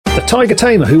The Tiger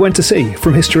Tamer Who Went to Sea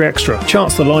from History Extra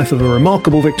charts the life of a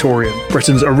remarkable Victorian,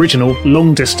 Britain's original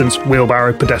long-distance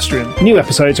wheelbarrow pedestrian. New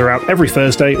episodes are out every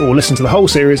Thursday, or listen to the whole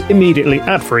series immediately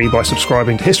ad-free by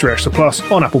subscribing to History Extra Plus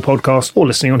on Apple Podcasts or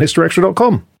listening on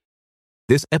historyextra.com.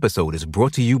 This episode is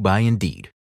brought to you by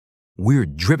Indeed. We're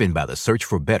driven by the search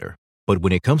for better, but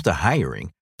when it comes to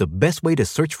hiring, the best way to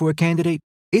search for a candidate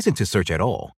isn't to search at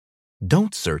all.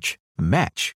 Don't search,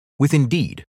 match with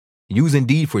Indeed. Use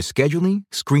Indeed for scheduling,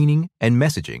 screening, and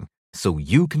messaging so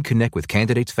you can connect with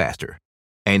candidates faster.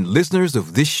 And listeners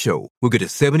of this show will get a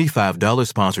 $75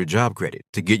 sponsored job credit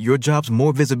to get your jobs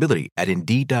more visibility at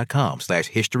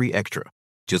Indeed.com/History Extra.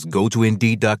 Just go to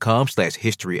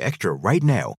Indeed.com/History Extra right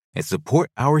now and support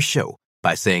our show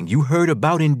by saying you heard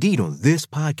about Indeed on this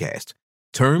podcast.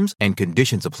 Terms and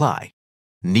conditions apply.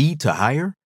 Need to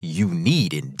hire? You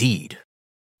need Indeed.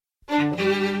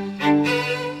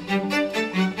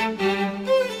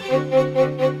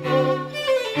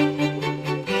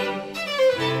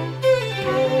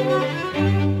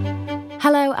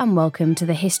 Hello and welcome to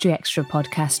the History Extra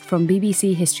podcast from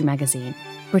BBC History Magazine,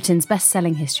 Britain's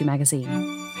best-selling history magazine.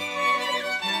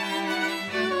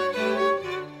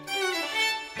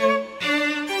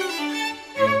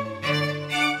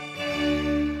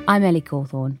 I'm Ellie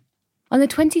Cawthorne. On the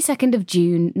 22nd of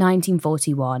June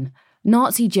 1941,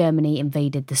 Nazi Germany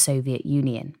invaded the Soviet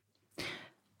Union.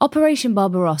 Operation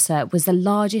Barbarossa was the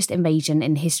largest invasion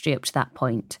in history up to that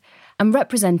point and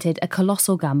represented a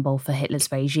colossal gamble for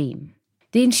Hitler's regime.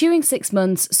 The ensuing 6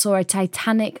 months saw a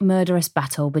titanic, murderous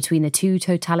battle between the two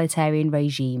totalitarian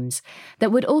regimes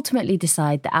that would ultimately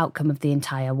decide the outcome of the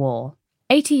entire war.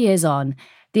 80 years on,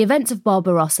 the events of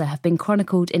Barbarossa have been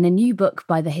chronicled in a new book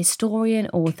by the historian,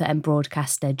 author and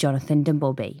broadcaster Jonathan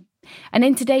Dimbleby. And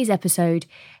in today's episode,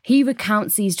 he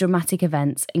recounts these dramatic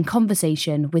events in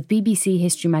conversation with BBC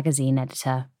History Magazine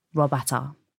editor Rob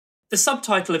Attar. The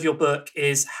subtitle of your book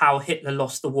is How Hitler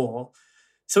Lost the War.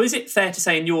 So is it fair to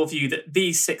say, in your view, that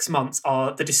these 6 months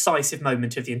are the decisive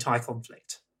moment of the entire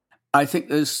conflict? I think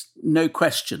there's no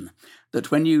question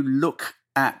that when you look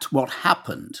at what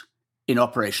happened in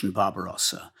Operation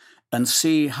Barbarossa and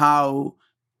see how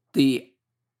the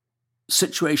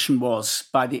situation was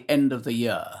by the end of the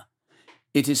year,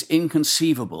 it is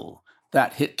inconceivable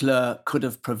that Hitler could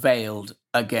have prevailed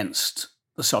against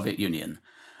the Soviet Union.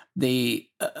 The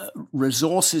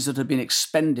resources that had been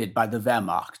expended by the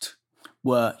Wehrmacht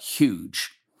were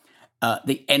huge.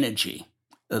 The energy,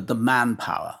 the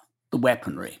manpower, the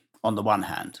weaponry, on the one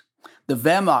hand. The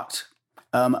Wehrmacht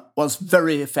was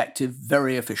very effective,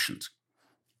 very efficient,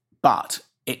 but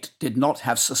it did not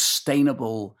have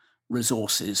sustainable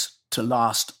resources to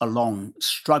last a long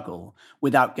struggle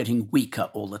without getting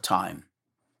weaker all the time.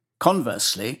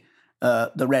 Conversely,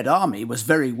 the Red Army was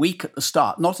very weak at the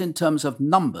start, not in terms of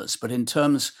numbers, but in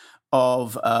terms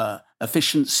of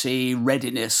efficiency,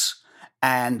 readiness,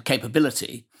 and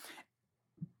capability.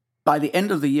 By the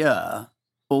end of the year,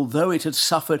 although it had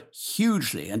suffered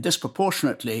hugely and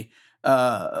disproportionately,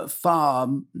 far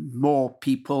more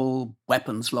people,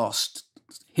 weapons lost,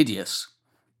 hideous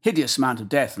amount of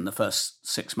death in the first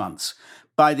 6 months.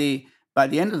 By the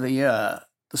end of the year,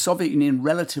 the Soviet Union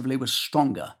relatively was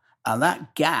stronger, and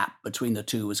that gap between the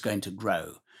two was going to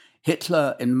grow.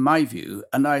 Hitler, in my view,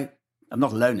 and I'm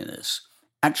not alone in this,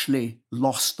 actually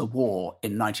lost the war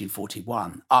in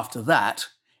 1941. After that,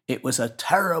 it was a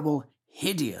terrible,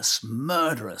 hideous,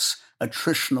 murderous,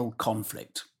 attritional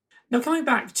conflict. Now, coming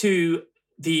back to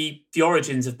the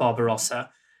origins of Barbarossa,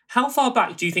 how far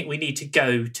back do you think we need to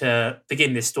go to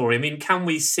begin this story? I mean, can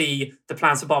we see the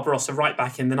plans for Barbarossa right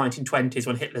back in the 1920s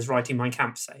when Hitler's writing Mein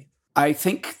Kampf, say? I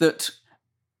think that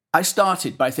I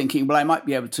started by thinking, well, I might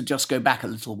be able to just go back a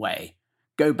little way,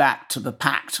 go back to the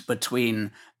pact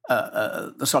between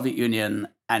the Soviet Union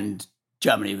and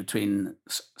Germany, between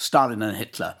Stalin and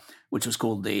Hitler, which was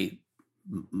called the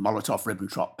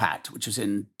Molotov-Ribbentrop Pact, which was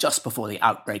in just before the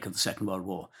outbreak of the Second World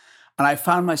War. And I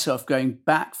found myself going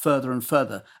back further and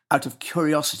further out of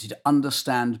curiosity to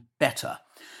understand better.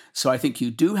 So I think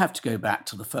you do have to go back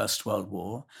to the First World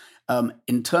War.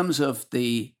 In terms of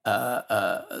the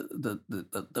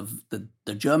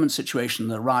German situation,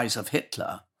 the rise of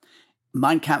Hitler,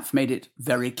 Mein Kampf made it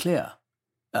very clear.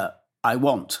 I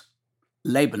want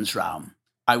Lebensraum.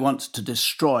 I want to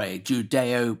destroy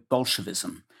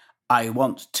Judeo-Bolshevism. I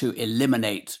want to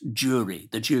eliminate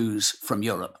Jewry, the Jews, from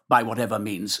Europe by whatever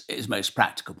means is most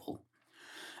practicable.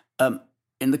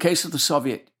 In the case of the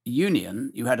Soviet Union,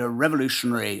 you had a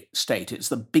revolutionary state. It's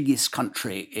the biggest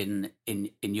country in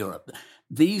Europe.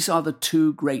 These are the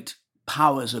two great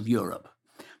powers of Europe.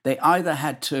 They either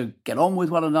had to get on with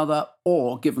one another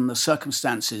or, given the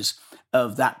circumstances,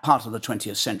 of that part of the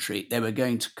 20th century, they were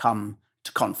going to come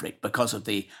to conflict because of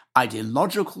the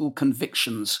ideological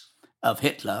convictions of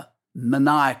Hitler,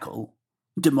 maniacal,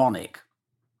 demonic,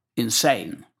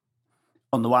 insane,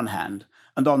 on the one hand,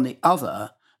 and on the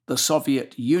other, the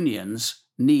Soviet Union's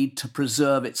need to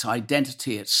preserve its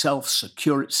identity itself,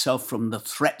 secure itself from the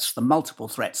threats, the multiple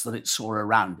threats that it saw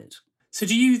around it. So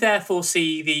do you therefore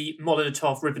see the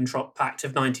Molotov-Ribbentrop Pact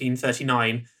of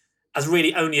 1939 as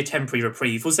really only a temporary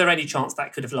reprieve? Was there any chance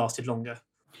that could have lasted longer?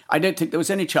 I don't think there was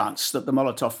any chance that the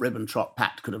Molotov-Ribbentrop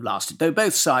Pact could have lasted, though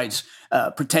both sides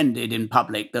pretended in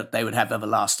public that they would have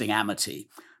everlasting amity.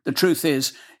 The truth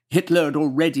is, Hitler had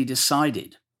already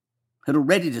decided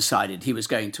he was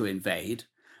going to invade.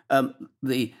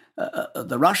 The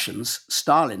Russians,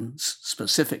 Stalin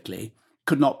specifically,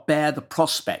 could not bear the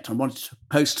prospect and wanted to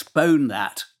postpone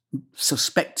that,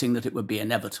 suspecting that it would be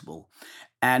inevitable.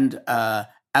 And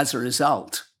as a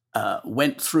result,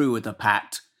 went through with the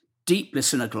pact, deeply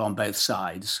cynical on both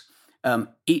sides.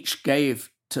 Each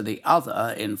gave to the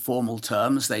other in formal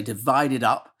terms. They divided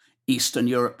up Eastern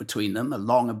Europe between them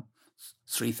along a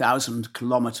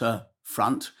 3,000-kilometre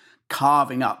front,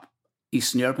 carving up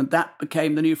Eastern Europe, and that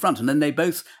became the new front. And then they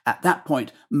both, at that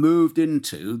point, moved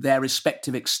into their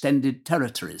respective extended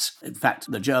territories. In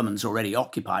fact, the Germans already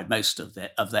occupied most of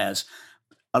theirs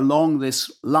along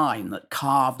this line that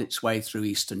carved its way through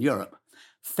Eastern Europe,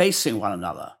 facing one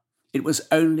another. It was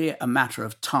only a matter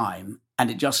of time,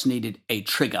 and it just needed a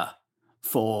trigger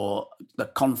for the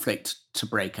conflict to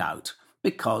break out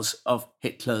because of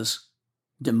Hitler's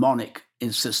demonic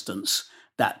insistence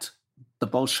that the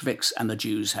Bolsheviks and the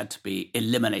Jews had to be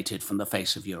eliminated from the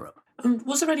face of Europe.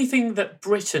 Was there anything that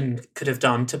Britain could have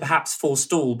done to perhaps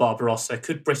forestall Barbarossa?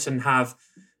 Could Britain have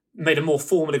made a more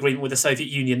formal agreement with the Soviet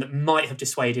Union that might have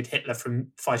dissuaded Hitler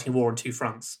from fighting a war on two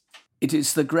fronts? It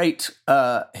is the great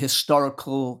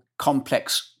historical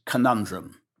complex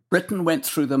conundrum. Britain went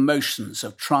through the motions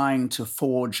of trying to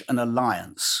forge an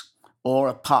alliance or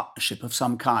a partnership of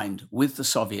some kind with the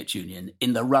Soviet Union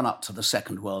in the run-up to the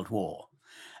Second World War.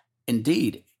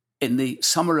 Indeed, in the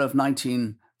summer of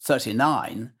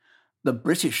 1939, the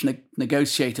British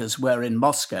negotiators were in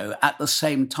Moscow at the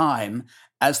same time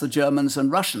as the Germans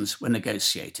and Russians were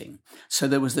negotiating. So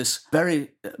there was this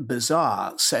very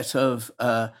bizarre set of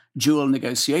dual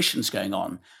negotiations going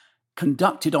on,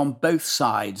 conducted on both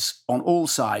sides, on all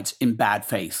sides, in bad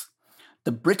faith.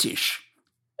 The British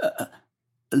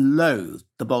loathed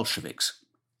the Bolsheviks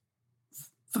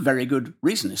for very good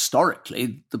reason.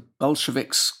 Historically, the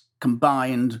Bolsheviks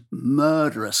combined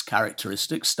murderous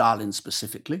characteristics, Stalin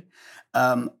specifically,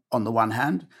 on the one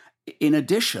hand. In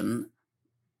addition,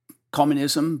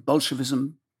 communism,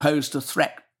 Bolshevism posed a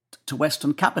threat to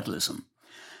Western capitalism.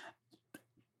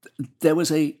 There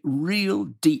was a real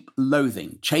deep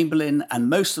loathing. Chamberlain and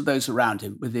most of those around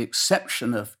him, with the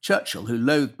exception of Churchill, who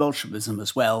loathed Bolshevism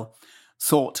as well,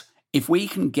 thought, if we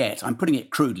can get, I'm putting it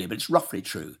crudely, but it's roughly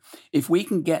true, if we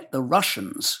can get the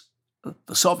Russians,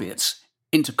 the Soviets,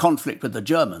 into conflict with the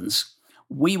Germans,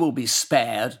 we will be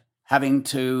spared having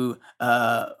to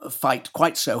fight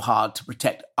quite so hard to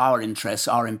protect our interests,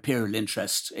 our imperial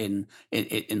interests in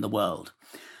the world.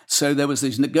 So there was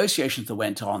these negotiations that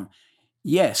went on.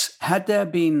 Yes, had there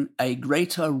been a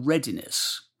greater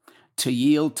readiness to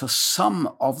yield to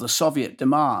some of the Soviet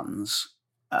demands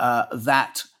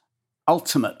that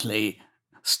ultimately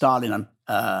Stalin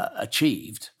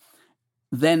achieved,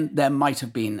 then there might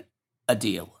have been a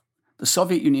deal. The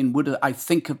Soviet Union would, I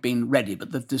think, have been ready,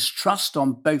 but the distrust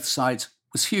on both sides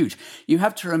was huge. You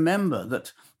have to remember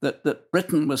that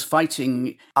Britain was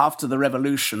fighting after the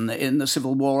revolution in the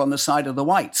Civil War on the side of the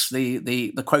whites,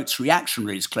 the quotes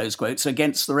reactionaries, close quotes,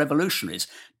 against the revolutionaries.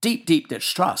 Deep, deep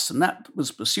distrust, and that was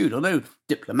pursued. Although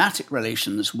diplomatic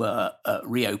relations were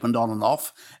reopened on and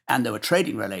off, and there were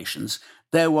trading relations,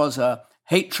 there was a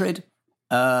hatred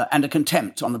and a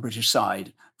contempt on the British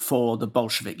side for the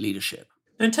Bolshevik leadership.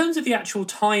 In terms of the actual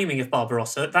timing of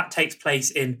Barbarossa, that takes place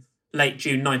in late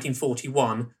June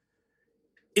 1941.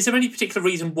 Is there any particular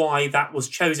reason why that was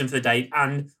chosen for the date,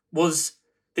 and was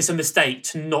this a mistake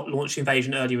to not launch the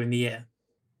invasion earlier in the year?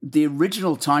 The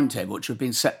original timetable, which had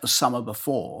been set the summer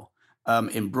before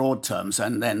in broad terms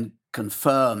and then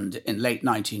confirmed in late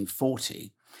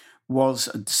 1940,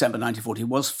 December 1940,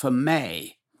 was for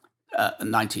May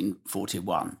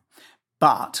 1941.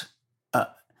 But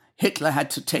Hitler had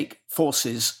to take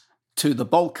forces to the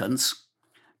Balkans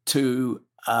to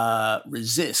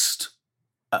resist.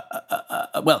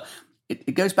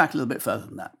 It goes back a little bit further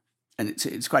than that, and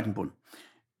it's quite important.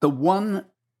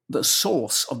 The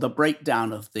source of the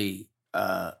breakdown of the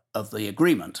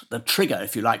agreement, the trigger,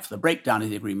 if you like, for the breakdown of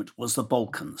the agreement was the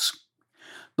Balkans.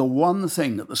 the one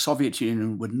thing that the Soviet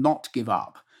Union would not give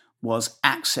up was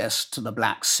access to the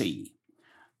Black Sea,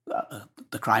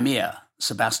 the Crimea,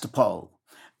 Sebastopol.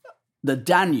 The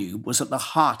Danube was at the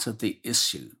heart of the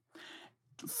issue.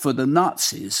 For the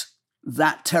Nazis,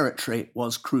 that territory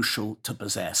was crucial to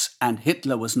possess, and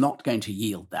Hitler was not going to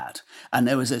yield that. And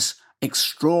there was this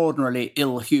extraordinarily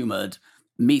ill-humoured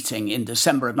meeting in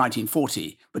December of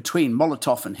 1940 between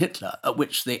Molotov and Hitler, at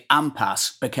which the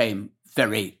impasse became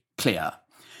very clear.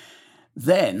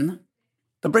 Then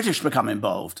the British become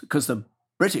involved because the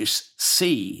British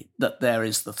see that there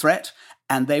is the threat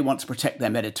and they want to protect their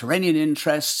Mediterranean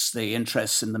interests, the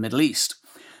interests in the Middle East.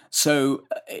 So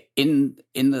in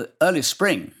the early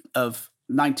spring of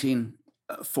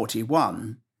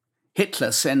 1941,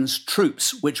 Hitler sends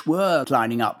troops which were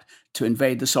lining up to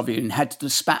invade the Soviet Union, had to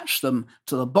dispatch them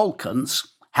to the Balkans.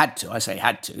 Had to, I say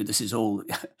had to, this is all,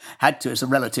 had to is a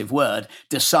relative word,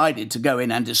 decided to go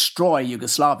in and destroy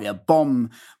Yugoslavia, bomb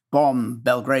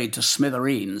Belgrade to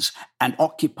smithereens and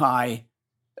occupy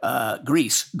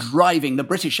Greece, driving the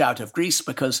British out of Greece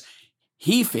because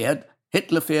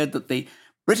Hitler feared that the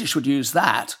British would use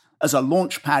that as a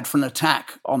launch pad for an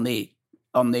attack on the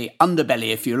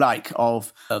underbelly, if you like,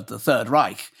 of the Third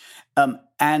Reich.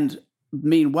 And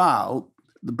meanwhile,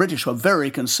 the British were very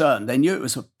concerned. They knew it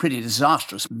was a pretty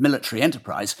disastrous military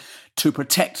enterprise to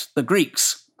protect the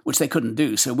Greeks, which they couldn't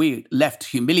do. So we left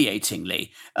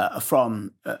humiliatingly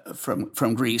from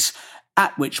Greece,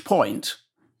 at which point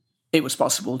it was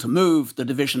possible to move the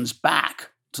divisions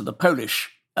back to the Polish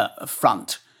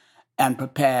front and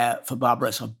prepare for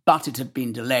Barbarossa, but it had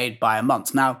been delayed by a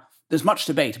month. Now, there's much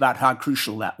debate about how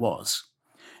crucial that was.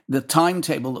 The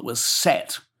timetable that was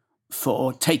set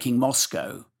for taking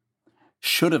Moscow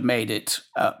should have made it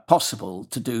possible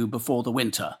to do before the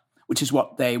winter, which is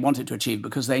what they wanted to achieve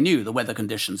because they knew the weather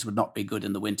conditions would not be good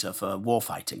in the winter for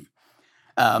warfighting.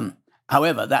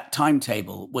 However, that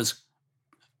timetable was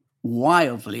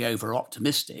wildly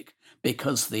over-optimistic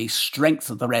because the strength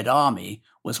of the Red Army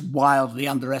was wildly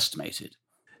underestimated.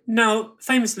 Now,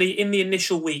 famously, in the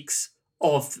initial weeks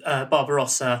of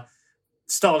Barbarossa,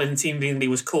 Stalin seemingly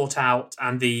was caught out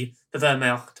and the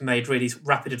Wehrmacht made really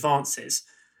rapid advances.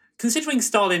 Considering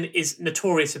Stalin is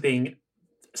notorious for being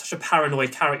such a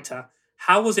paranoid character,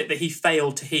 how was it that he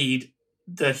failed to heed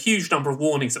the huge number of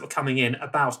warnings that were coming in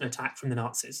about an attack from the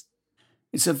Nazis?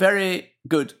 It's a very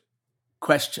good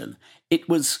question. It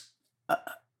was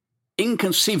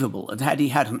inconceivable that had he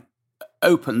had an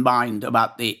open mind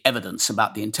about the evidence,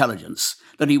 about the intelligence,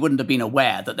 that he wouldn't have been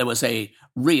aware that there was a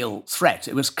real threat.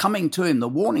 It was coming to him, the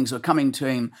warnings were coming to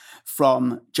him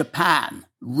from Japan.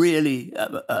 Really,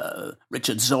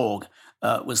 Richard Zorg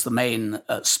was the main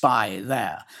spy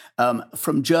there.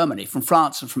 From Germany, from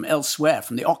France, and from elsewhere,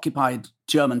 from the occupied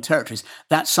German territories,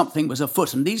 that something was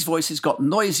afoot. And these voices got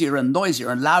noisier and noisier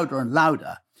and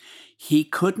louder. He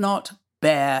could not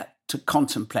bear to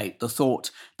contemplate the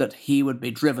thought that he would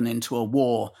be driven into a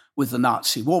war with the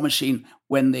Nazi war machine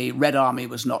when the Red Army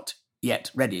was not yet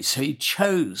ready. So he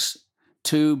chose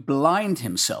to blind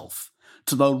himself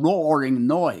to the roaring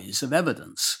noise of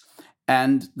evidence.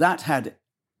 And that had,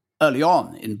 early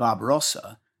on in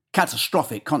Barbarossa,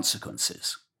 catastrophic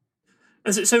consequences.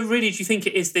 And so really, do you think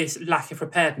it is this lack of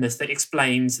preparedness that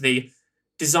explains the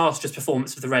disastrous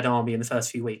performance of the Red Army in the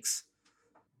first few weeks?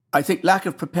 I think lack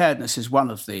of preparedness is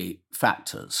one of the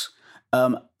factors.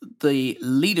 The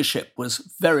leadership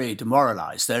was very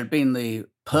demoralized. There had been the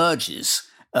purges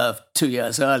of 2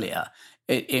 years earlier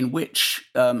in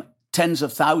which tens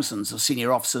of thousands of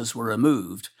senior officers were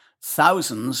removed.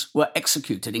 Thousands were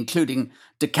executed, including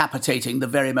decapitating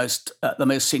the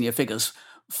most senior figures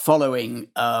following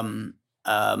the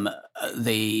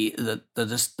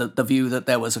view that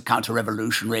there was a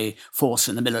counter-revolutionary force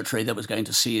in the military that was going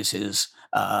to seize his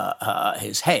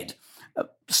head.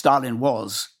 Stalin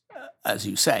was, as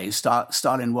you say,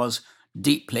 Stalin was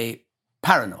deeply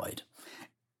paranoid.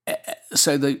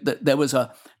 So there was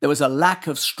a lack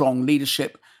of strong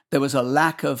leadership. There was a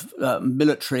lack of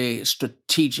military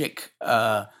strategic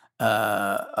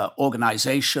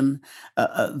organization.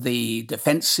 The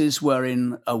defenses were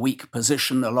in a weak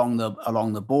position along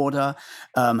the border.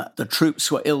 The troops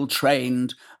were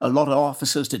ill-trained. A lot of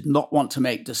officers did not want to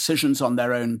make decisions on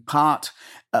their own part.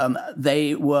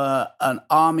 They were an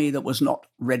army that was not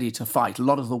ready to fight. A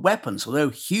lot of the weapons, although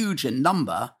huge in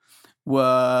number,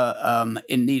 were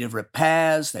in need of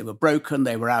repairs. They were broken.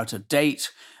 They were out of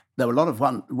date. There were a lot of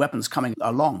weapons coming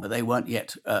along, but they weren't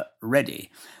yet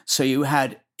ready. So you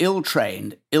had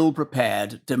ill-trained,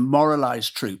 ill-prepared,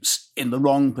 demoralized troops in the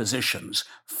wrong positions,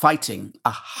 fighting a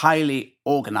highly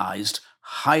organized,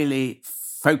 highly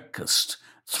focused,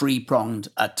 three-pronged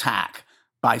attack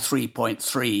by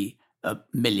 3.3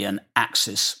 million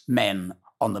Axis men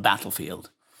on the battlefield.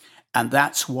 And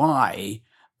that's why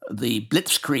the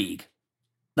Blitzkrieg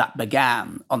that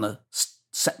began on the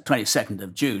 22nd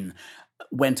of June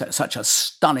went at such a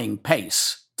stunning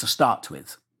pace to start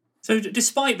with. So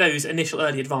despite those initial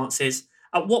early advances,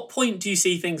 at what point do you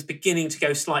see things beginning to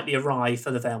go slightly awry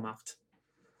for the Wehrmacht?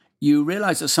 You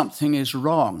realise that something is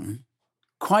wrong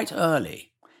quite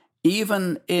early.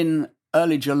 Even in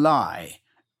early July,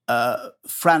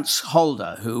 Franz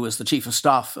Holder, who was the chief of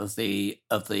staff of the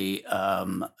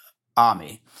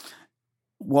army,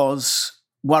 was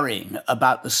worrying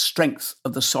about the strength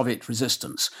of the Soviet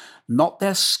resistance, not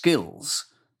their skills,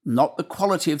 not the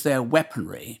quality of their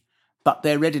weaponry, but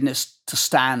their readiness to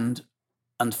stand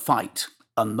and fight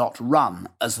and not run,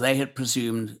 as they had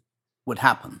presumed would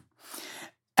happen.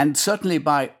 And certainly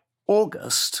by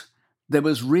August, there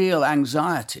was real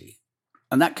anxiety.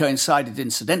 And that coincided,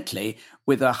 incidentally,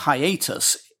 with a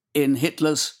hiatus in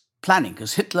Hitler's planning,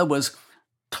 because Hitler was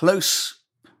close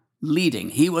leading.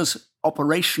 He was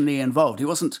operationally involved. He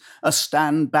wasn't a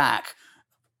stand-back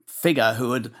figure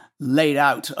who had laid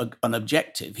out an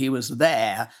objective. He was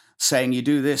there saying, you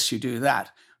do this, you do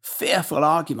that. Fearful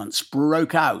arguments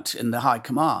broke out in the high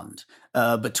command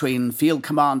between field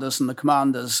commanders and the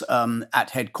commanders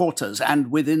at headquarters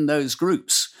and within those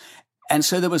groups. And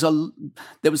so there was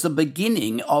the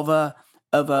beginning of a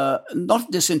not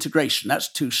disintegration,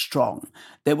 that's too strong.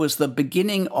 There was the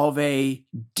beginning of a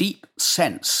deep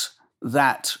sense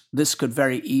that this could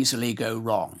very easily go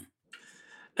wrong.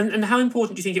 And how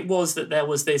important do you think it was that there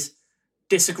was this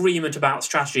disagreement about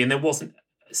strategy and there wasn't,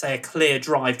 say, a clear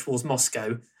drive towards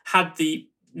Moscow? Had the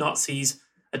Nazis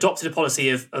adopted a policy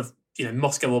of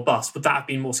Moscow or bust, would that have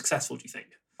been more successful, do you think?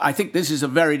 I think this is a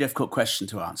very difficult question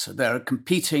to answer. There are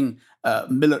competing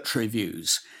military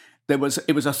views. It was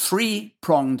a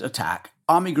three-pronged attack: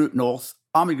 Army Group North,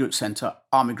 Army Group Centre,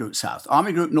 Army Group South.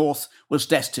 Army Group North was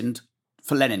destined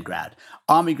for Leningrad.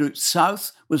 Army Group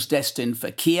South was destined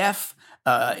for Kiev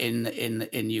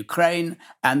in Ukraine,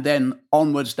 and then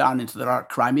onwards down into the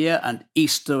Crimea and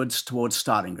eastwards towards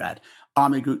Stalingrad.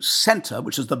 Army Group Centre,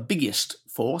 which was the biggest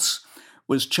force,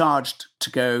 was charged to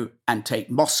go and take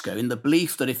Moscow in the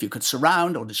belief that if you could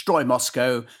surround or destroy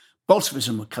Moscow,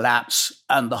 Bolshevism would collapse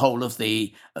and the whole of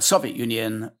the Soviet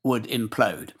Union would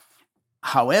implode.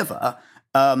 However,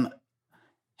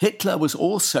 Hitler was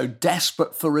also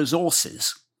desperate for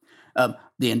resources,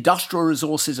 the industrial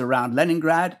resources around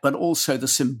Leningrad, but also the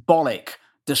symbolic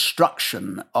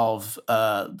destruction of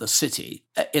the city.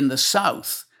 In the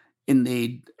south, in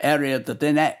the area of the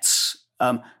Donets,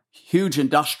 huge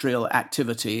industrial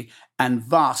activity and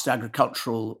vast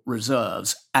agricultural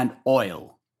reserves and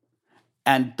oil.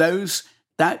 And those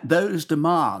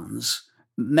demands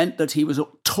meant that he was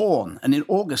torn. And in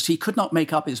August, he could not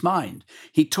make up his mind.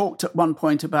 He talked at one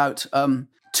point about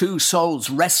two souls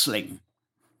wrestling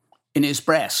in his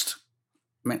breast.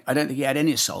 I mean, I don't think he had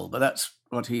any soul, but that's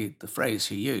the phrase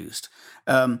he used.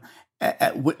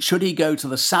 Should he go to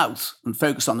the south and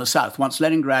focus on the south once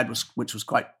Leningrad which was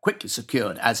quite quickly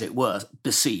secured, as it were,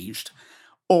 besieged,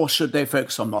 or should they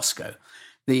focus on Moscow?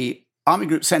 The Army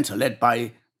Group Centre, led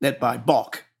by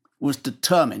Bock, was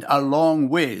determined, along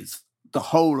with the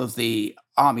whole of the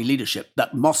army leadership,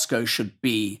 that Moscow should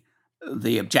be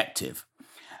the objective.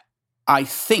 I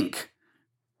think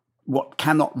what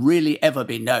cannot really ever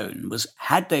be known was,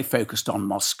 had they focused on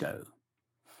Moscow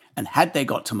and had they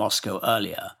got to Moscow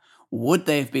earlier, would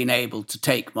they have been able to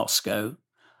take Moscow?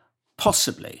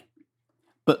 Possibly.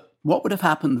 But what would have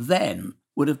happened then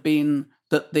would have been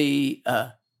that the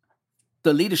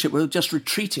leadership would have just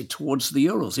retreated towards the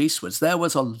Urals eastwards. There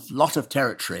was a lot of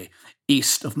territory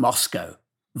east of Moscow,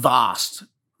 vast,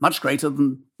 much greater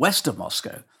than west of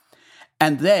Moscow.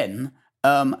 And then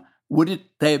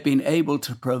they have been able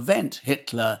to prevent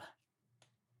Hitler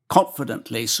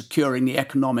confidently securing the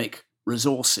economic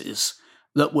resources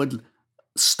that would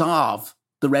starve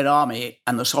the Red Army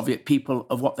and the Soviet people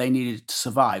of what they needed to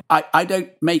survive? I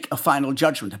don't make a final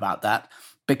judgment about that,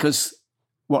 because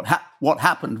what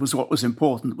happened was, what was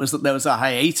important was that there was a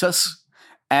hiatus,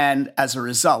 and as a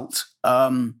result,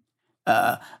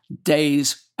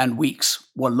 days and weeks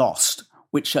were lost,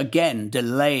 which again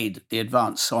delayed the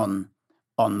advance on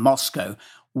Moscow,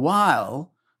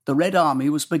 while the Red Army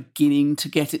was beginning to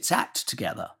get its act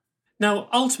together. Now,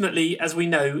 ultimately, as we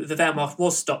know, the Wehrmacht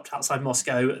was stopped outside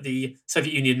Moscow. The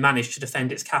Soviet Union managed to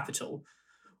defend its capital.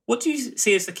 What do you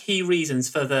see as the key reasons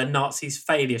for the Nazis'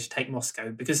 failure to take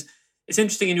Moscow? Because it's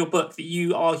interesting in your book that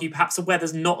you argue perhaps the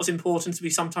weather's not as important as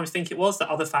we sometimes think it was, that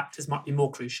other factors might be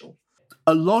more crucial.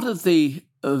 A lot of the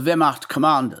Wehrmacht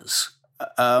commanders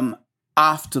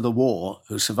after the war,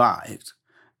 who survived,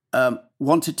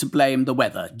 wanted to blame the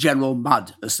weather, General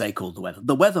Mud, as they called the weather.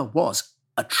 The weather was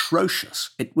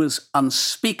atrocious. It was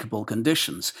unspeakable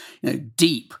conditions,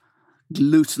 deep,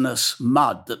 glutinous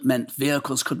mud that meant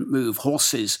vehicles couldn't move,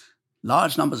 horses,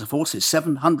 large numbers of horses,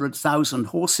 700,000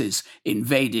 horses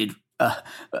invaded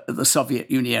the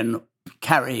Soviet Union,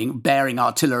 bearing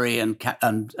artillery and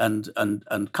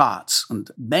carts,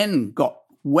 and men got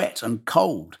wet and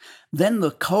cold. Then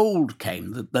the cold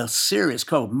came, the serious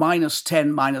cold,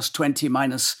 -10,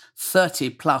 -20,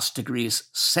 -30 plus degrees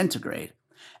centigrade.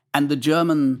 And the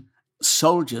German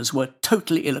soldiers were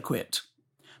totally ill-equipped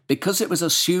because it was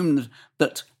assumed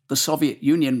that the Soviet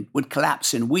Union would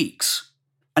collapse in weeks.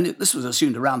 And this was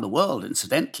assumed around the world,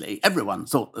 incidentally. Everyone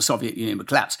thought the Soviet Union would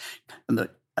collapse. And the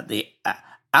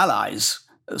Allies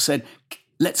said,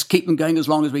 let's keep them going as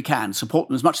long as we can, support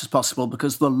them as much as possible,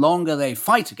 because the longer they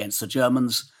fight against the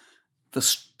Germans,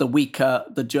 the weaker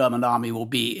the German army will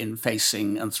be in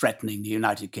facing and threatening the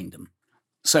United Kingdom.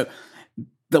 So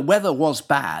the weather was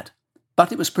bad,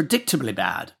 but it was predictably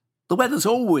bad. The weather's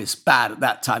always bad at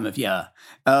that time of year.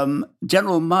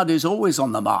 General Mud is always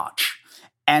on the march.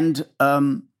 And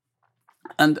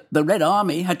the Red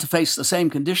Army had to face the same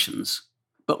conditions,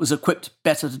 but was equipped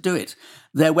better to do it.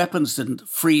 Their weapons didn't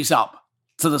freeze up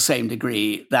to the same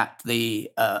degree that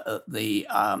the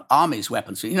army's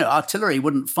weapons. Artillery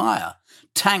wouldn't fire.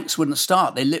 Tanks wouldn't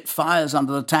start. They lit fires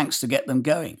under the tanks to get them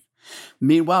going.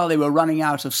 Meanwhile, they were running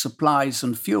out of supplies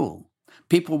and fuel.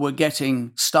 People were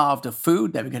getting starved of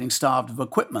food. They were getting starved of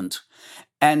equipment.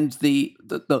 And the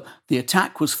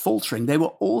attack was faltering. They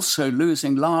were also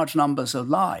losing large numbers of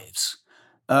lives.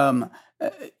 In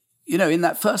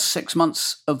that first 6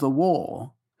 months of the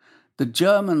war, the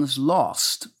Germans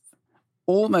lost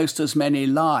almost as many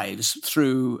lives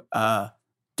through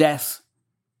death,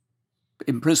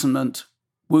 imprisonment,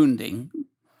 wounding,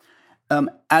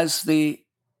 as the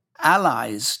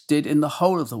Allies did in the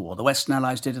whole of the war, the Western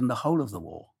Allies did in the whole of the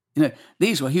war.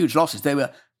 These were huge losses. They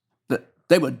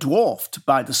were dwarfed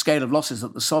by the scale of losses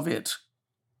that the Soviets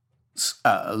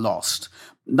lost.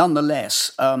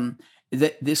 Nonetheless,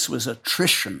 this was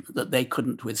attrition that they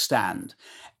couldn't withstand.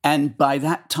 And by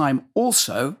that time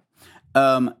also,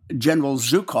 General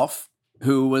Zhukov,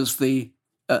 who was the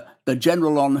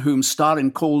general on whom Stalin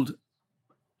called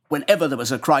whenever there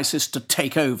was a crisis to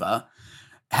take over,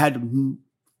 had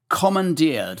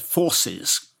commandeered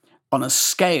forces on a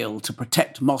scale to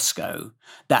protect Moscow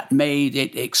that made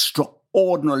it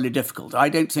extraordinarily difficult. I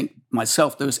don't think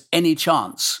myself there was any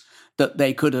chance that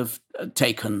they could have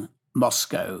taken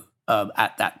Moscow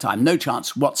at that time. No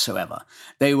chance whatsoever.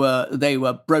 They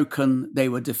were broken. They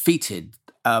were defeated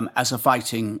as a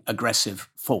fighting aggressive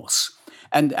force.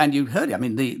 And you heard it. I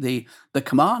mean, the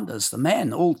commanders, the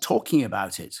men, all talking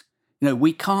about it.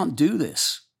 We can't do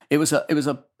this. It was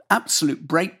a absolute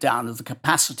breakdown of the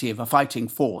capacity of a fighting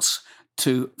force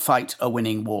to fight a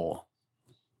winning war.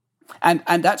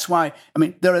 And that's why,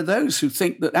 there are those who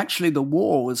think that actually the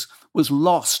war was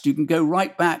lost. You can go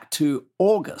right back to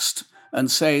August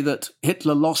and say that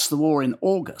Hitler lost the war in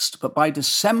August. But by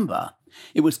December,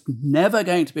 it was never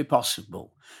going to be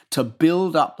possible to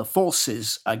build up the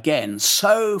forces again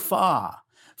so far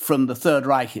from the Third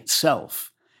Reich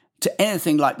itself to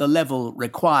anything like the level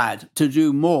required to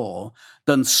do more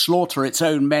than slaughter its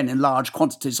own men in large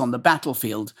quantities on the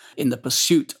battlefield in the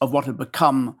pursuit of what had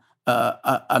become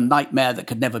a nightmare that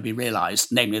could never be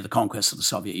realized, namely the conquest of the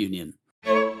Soviet Union.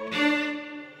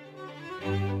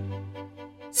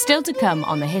 Still to come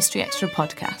on the History Extra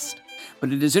podcast.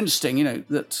 But it is interesting,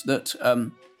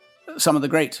 that some of the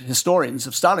great historians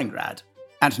of Stalingrad,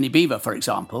 Anthony Beevor, for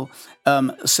example,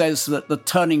 says that the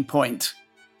turning point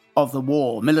of the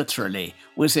war militarily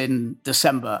was in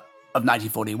December of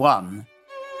 1941.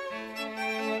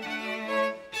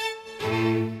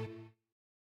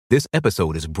 This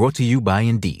episode is brought to you by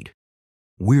Indeed.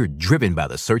 We're driven by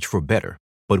the search for better,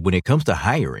 but when it comes to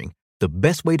hiring, the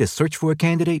best way to search for a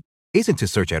candidate isn't to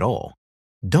search at all.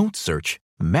 Don't search,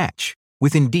 match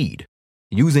with Indeed.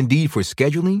 Use Indeed for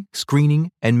scheduling, screening,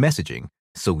 and messaging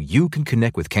so you can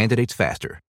connect with candidates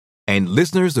faster. And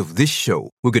listeners of this show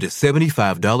will get a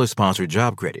 $75 sponsored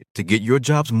job credit to get your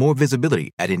jobs more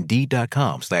visibility at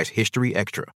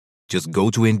Indeed.com/historyextra. Just go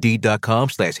to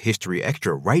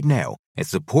Indeed.com/historyextra right now and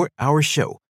support our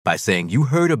show by saying you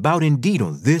heard about Indeed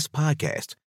on this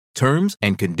podcast. Terms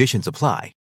and conditions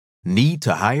apply. Need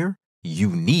to hire?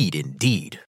 You need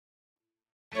Indeed.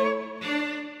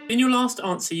 In your last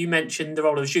answer, you mentioned the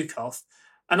role of Zhukov.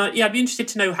 And I'd be interested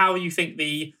to know how you think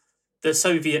the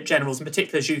Soviet generals, in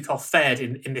particular Zhukov, fared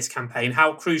in this campaign.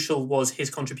 How crucial was his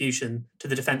contribution to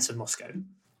the defence of Moscow?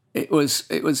 It was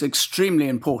extremely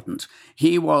important.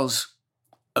 He was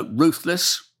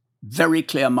ruthless, very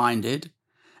clear-minded.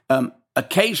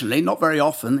 Occasionally, not very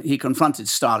often, he confronted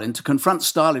Stalin. To confront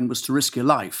Stalin was to risk your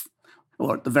life,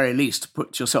 or at the very least, to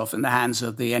put yourself in the hands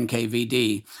of the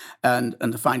NKVD and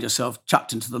to find yourself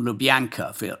chucked into the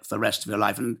Lubyanka for the rest of your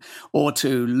life, or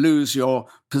to lose your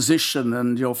position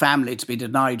and your family to be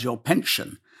denied your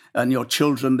pension and your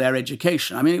children their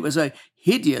education. I mean, it was a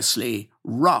hideously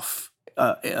rough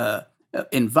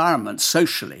environment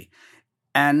socially.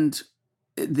 And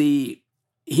he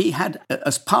had,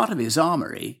 as part of his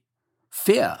armory,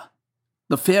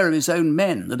 the fear of his own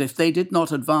men, that if they did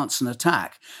not advance and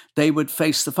attack, they would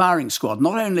face the firing squad,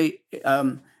 not only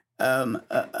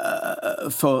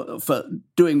for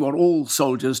doing what all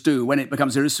soldiers do when it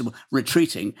becomes irresistible,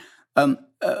 retreating,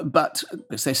 but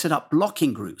because they set up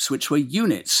blocking groups, which were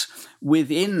units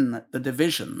within the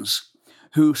divisions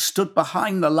who stood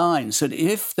behind the lines, so that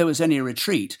if there was any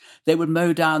retreat, they would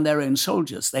mow down their own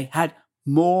soldiers. They had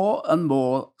more and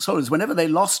more soldiers. Whenever they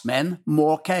lost men,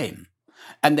 more came.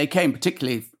 And they came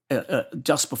particularly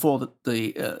just before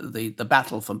the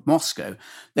battle for Moscow.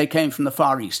 They came from the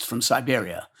Far East, from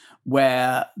Siberia,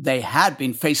 where they had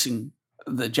been facing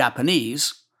the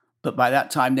Japanese, but by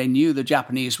that time they knew the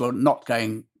Japanese were not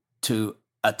going to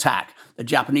attack. The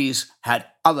Japanese had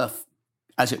other,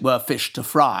 as it were, fish to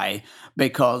fry,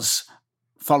 because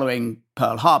following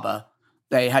Pearl Harbor,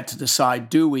 they had to decide,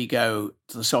 do we go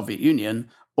to the Soviet Union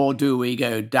or do we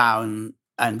go down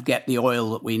and get the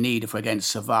oil that we need if we're going to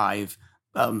survive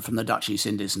from the Dutch East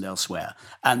Indies and elsewhere?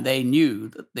 And they knew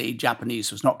that the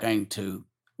Japanese were not going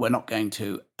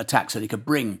to attack, so they could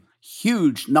bring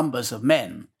huge numbers of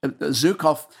men.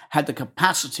 Zhukov had the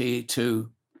capacity to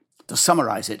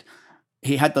summarize it,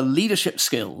 he had the leadership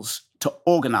skills to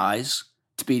organize,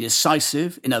 to be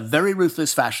decisive in a very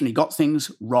ruthless fashion. He got things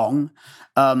wrong.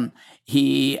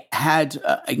 He had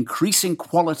increasing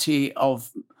quality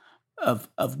of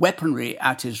weaponry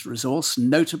at his resource,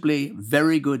 notably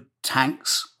very good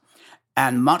tanks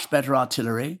and much better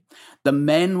artillery. The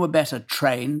men were better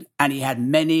trained, and he had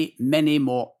many, many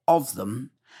more of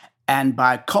them. And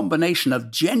by a combination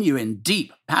of genuine,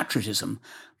 deep patriotism,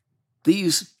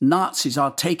 these Nazis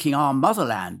are taking our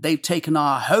motherland. They've taken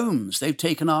our homes. They've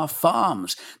taken our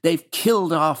farms. They've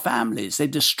killed our families. They've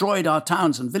destroyed our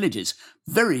towns and villages.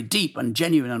 Very deep and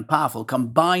genuine and powerful,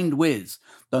 combined with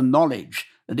the knowledge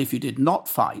that if you did not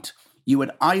fight, you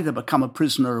would either become a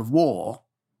prisoner of war,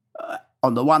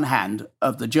 on the one hand,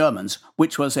 of the Germans,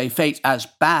 which was a fate as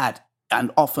bad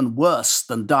and often worse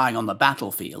than dying on the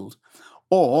battlefield,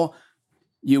 or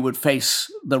you would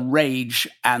face the rage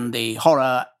and the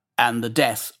horror and the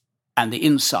death and the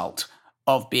insult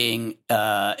of being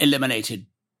eliminated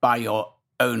by your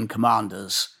own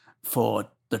commanders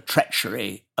for the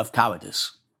treachery of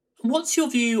cowardice. What's your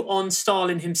view on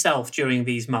Stalin himself during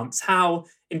these months? How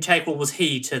integral was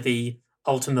he to the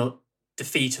ultimate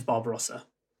defeat of Barbarossa?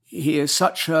 He is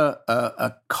such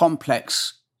a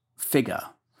complex figure.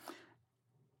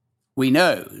 We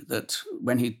know that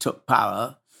when he took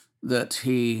power, that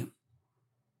he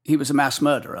was a mass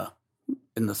murderer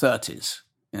in the 30s.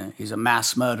 You know, he's a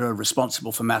mass murderer,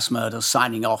 responsible for mass murder,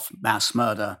 signing off mass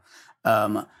murder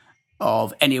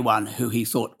of anyone who he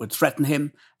thought would threaten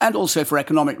him, and also for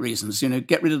economic reasons. You know,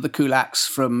 get rid of the kulaks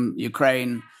from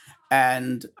Ukraine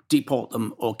and deport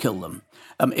them or kill them.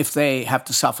 If they have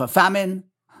to suffer famine,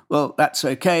 well, that's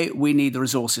okay. We need the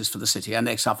resources for the city. And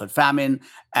they suffered famine,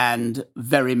 and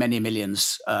very many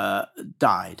millions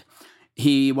died.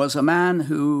 He was a man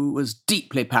who was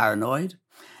deeply paranoid.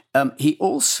 He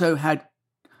also had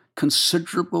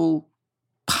considerable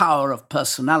power of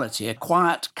personality, a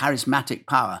quiet, charismatic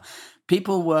power.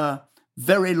 People were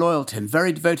very loyal to him,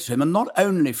 very devoted to him, and not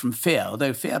only from fear,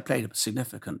 although fear played a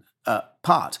significant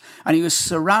part. And he was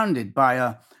surrounded by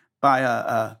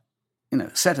a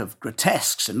set of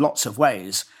grotesques in lots of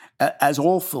ways, as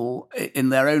awful in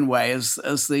their own way as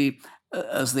the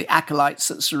acolytes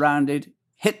that surrounded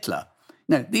Hitler.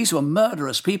 No, these were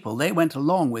murderous people. They went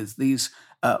along with these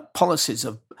policies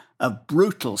of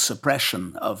brutal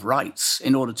suppression of rights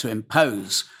in order to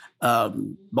impose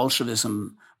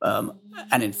Bolshevism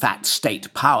and, in fact,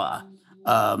 state power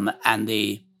and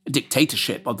the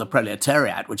dictatorship of the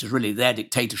proletariat, which is really their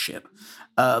dictatorship,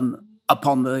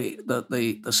 upon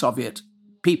the Soviet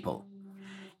people.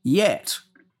 Yet,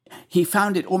 he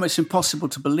found it almost impossible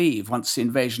to believe, once the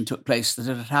invasion took place, that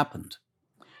it had happened.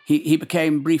 He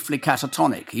became briefly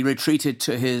catatonic. He retreated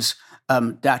to his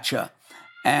dacha,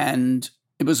 and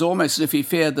it was almost as if he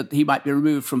feared that he might be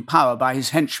removed from power by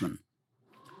his henchmen.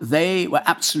 They were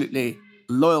absolutely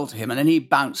loyal to him, and then he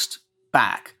bounced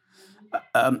back.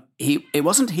 it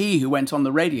wasn't he who went on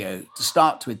the radio to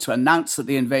start with to announce that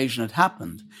the invasion had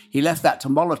happened. He left that to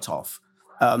Molotov,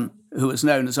 who was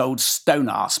known as Old Stone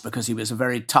Ass because he was a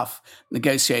very tough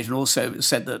negotiator, and also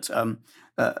said that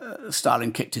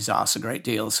Stalin kicked his ass a great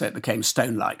deal, so it became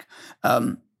stone-like.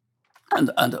 And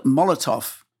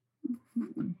Molotov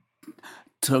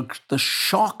took the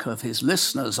shock of his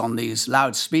listeners on these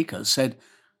loudspeakers, said,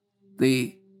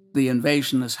 the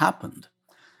invasion has happened.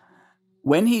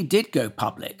 When he did go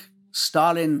public,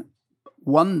 Stalin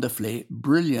wonderfully,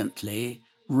 brilliantly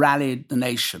rallied the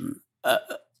nation.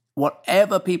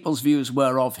 Whatever people's views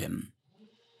were of him,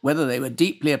 whether they were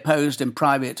deeply opposed in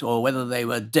private or whether they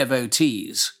were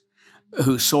devotees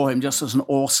who saw him just as an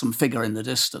awesome figure in the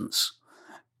distance,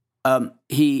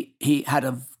 he had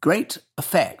a great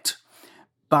effect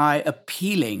by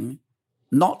appealing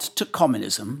not to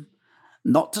communism,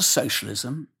 not to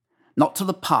socialism, not to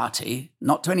the party,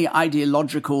 not to any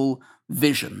ideological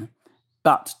vision,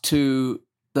 but to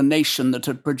the nation that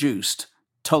had produced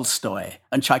Tolstoy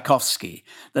and Tchaikovsky,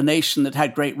 the nation that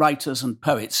had great writers and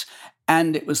poets,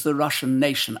 and it was the Russian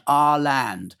nation, our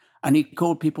land. And he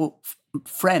called people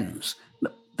friends.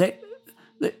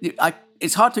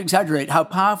 It's hard to exaggerate how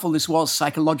powerful this was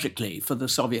psychologically for the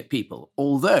Soviet people,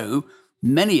 although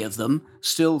many of them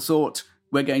still thought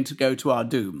we're going to go to our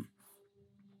doom.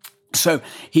 So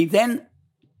he then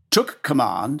took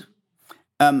command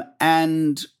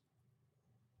and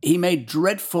he made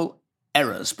dreadful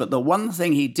errors. But the one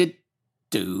thing he did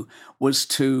do was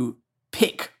to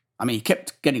pick, he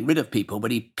kept getting rid of people,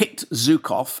 but he picked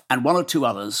Zhukov and one or two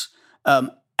others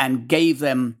and gave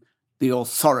them the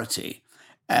authority.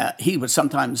 He would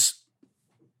sometimes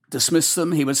dismiss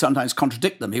them. He would sometimes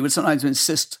contradict them. He would sometimes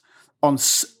insist on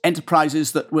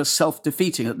enterprises that were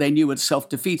self-defeating, that they knew were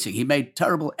self-defeating. He made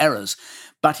terrible errors,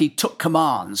 but he took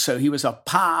command. So he was a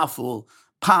powerful,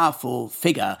 powerful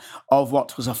figure of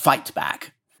what was a fight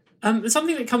back.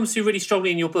 Something that comes through really strongly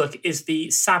in your book is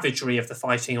the savagery of the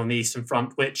fighting on the Eastern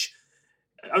Front, which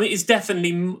is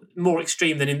definitely more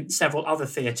extreme than in several other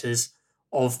theatres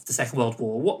of the Second World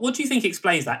War. What do you think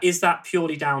explains that? Is that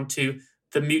purely down to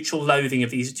the mutual loathing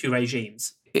of these two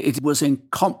regimes? It was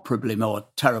incomparably more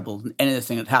terrible than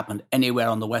anything that happened anywhere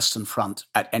on the Western Front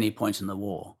at any point in the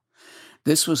war.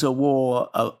 This was a war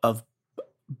of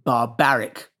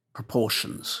barbaric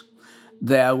proportions.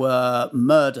 There were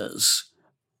murders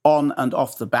on and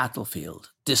off the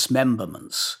battlefield,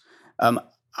 dismemberments.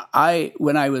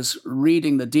 When I was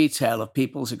reading the detail of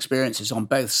people's experiences on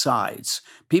both sides,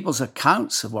 people's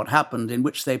accounts of what happened in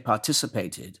which they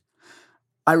participated,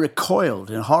 I recoiled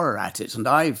in horror at it. And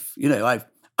I've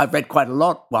read quite a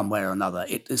lot one way or another.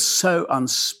 It is so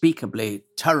unspeakably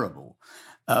terrible.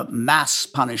 Mass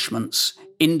punishments,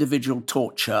 individual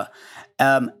torture.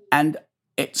 And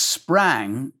it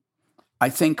sprang, I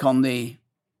think, on the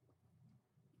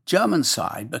German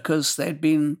side because they'd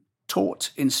been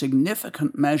taught in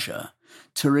significant measure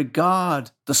to regard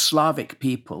the Slavic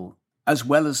people as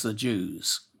well as the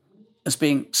Jews as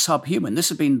being subhuman. This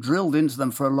had been drilled into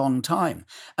them for a long time.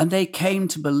 And they came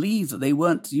to believe that they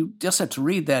weren't, you just had to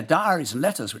read their diaries and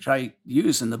letters, which I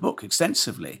use in the book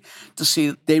extensively, to see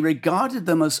that they regarded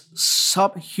them as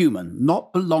subhuman,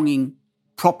 not belonging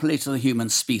properly to the human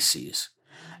species.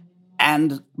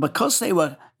 And because they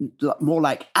were more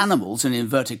like animals, in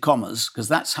inverted commas, because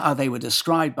that's how they were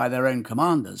described by their own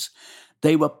commanders,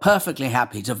 they were perfectly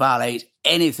happy to violate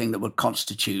anything that would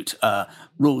constitute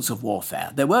rules of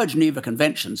warfare. There were Geneva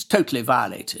Conventions totally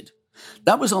violated.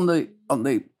 That was on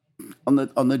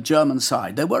the German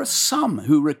side. There were some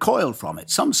who recoiled from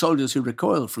it, some soldiers who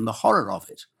recoiled from the horror of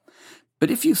it. But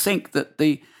if you think that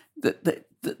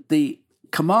the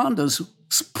commanders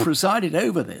presided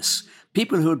over this,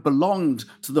 people who had belonged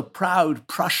to the proud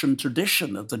Prussian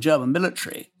tradition of the German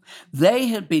military, they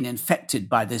had been infected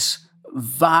by this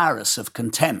virus of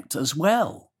contempt as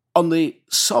well. On the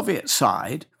Soviet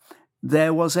side,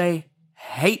 there was a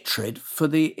hatred for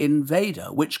the invader,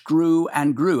 which grew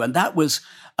and grew. And that was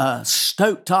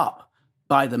stoked up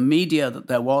by the media that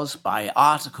there was, by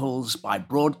articles, by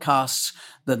broadcasts,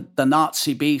 the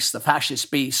Nazi beast, the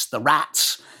fascist beast, the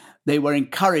rats. They were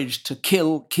encouraged to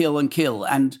kill, kill, and kill.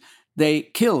 And they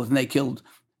killed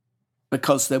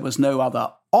because there was no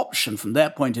other option from their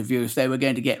point of view if they were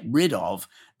going to get rid of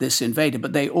this invader.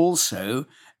 But they also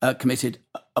committed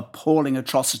appalling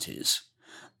atrocities,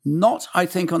 not, I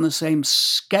think, on the same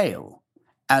scale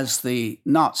as the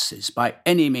Nazis by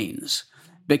any means,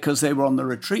 because they were on the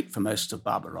retreat for most of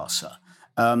Barbarossa.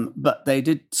 But they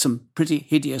did some pretty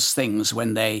hideous things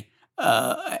when they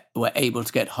were able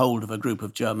to get hold of a group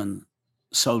of German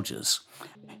soldiers.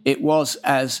 It was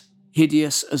as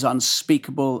hideous, as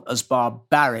unspeakable, as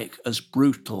barbaric, as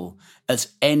brutal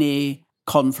as any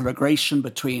conflagration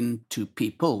between two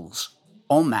peoples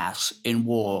en masse in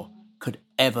war could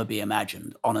ever be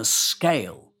imagined on a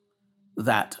scale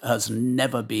that has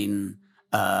never been,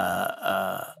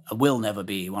 will never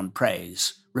be, one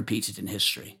prays, repeated in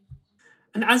history.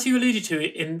 And as you alluded to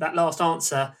in that last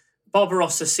answer,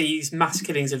 Barbarossa sees mass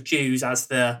killings of Jews as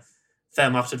the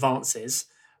Wehrmacht advances.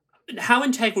 How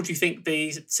integral do you think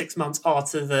these 6 months are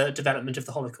to the development of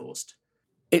the Holocaust?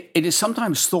 It is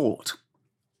sometimes thought,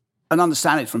 and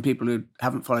understand it from people who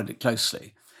haven't followed it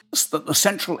closely, that the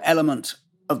central element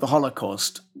of the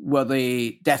Holocaust were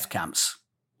the death camps,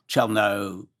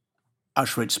 Chelmno,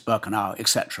 Auschwitz, Birkenau,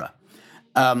 etc.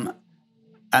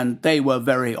 And they were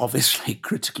very obviously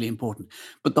critically important.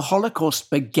 But the Holocaust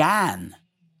began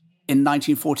in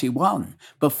 1941,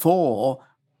 before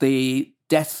the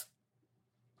death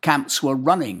camps were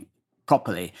running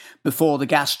properly, before the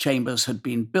gas chambers had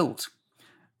been built.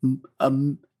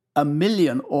 A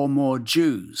million or more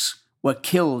Jews were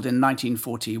killed in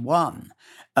 1941.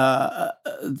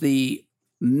 The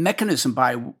mechanism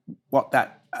by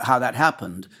how that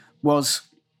happened was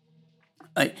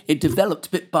it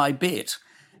developed bit by bit.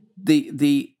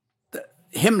 The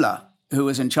Himmler, who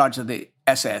was in charge of the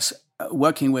SS,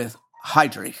 working with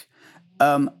Heydrich,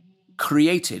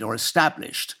 created or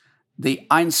established the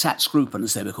Einsatzgruppen,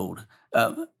 as they were called,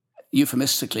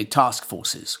 euphemistically task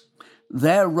forces.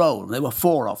 Their role, there were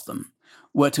 4 of them,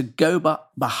 were to go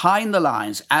behind the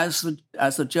lines as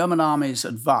the German armies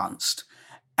advanced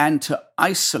and to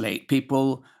isolate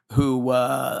people who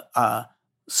were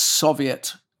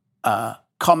Soviet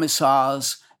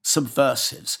commissars,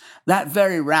 subversives. That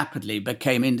very rapidly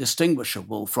became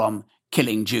indistinguishable from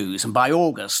killing Jews. And by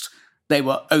August, they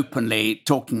were openly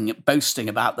boasting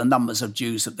about the numbers of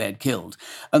Jews that they had killed.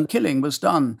 And killing was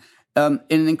done in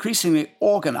an increasingly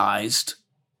organized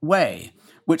way,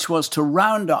 which was to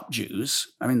round up Jews.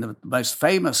 I mean, the most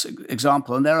famous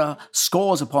example, and there are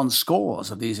scores upon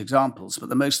scores of these examples, but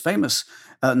the most famous,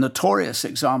 notorious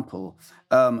example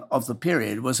of the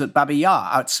period was at Babi Yar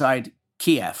outside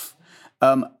Kiev,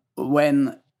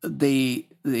 when the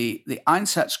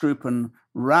Einsatzgruppen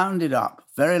rounded up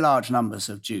very large numbers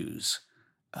of Jews,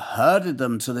 herded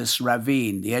them to this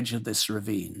ravine, the edge of this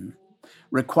ravine,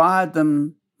 required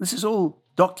them, this is all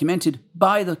documented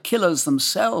by the killers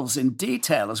themselves in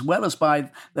detail, as well as by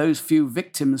those few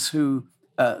victims who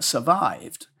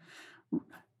survived,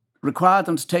 required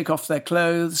them to take off their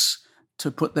clothes,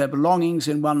 to put their belongings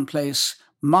in one place,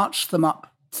 marched them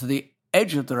up to the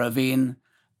edge of the ravine,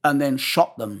 and then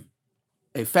shot them.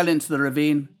 They fell into the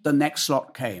ravine, the next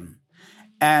lot came.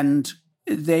 And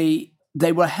they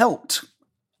were helped,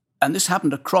 and this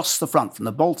happened across the front, from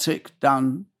the Baltic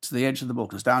down to the edge of the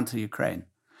Balkans, down to Ukraine.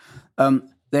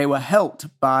 They were helped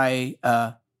by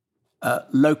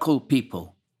local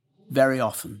people very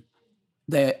often.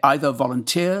 They're either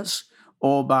volunteers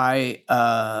or by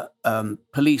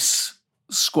police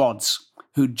squads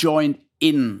who joined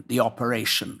in the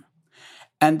operation.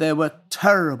 And they were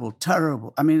terrible,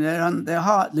 I mean, they're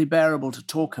hardly bearable to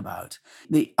talk about.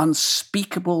 The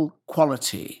unspeakable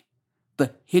quality,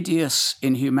 the hideous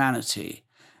inhumanity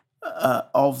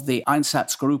of the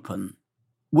Einsatzgruppen,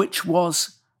 which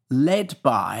was led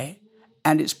by,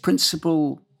 and its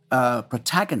principal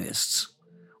protagonists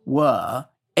were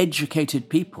educated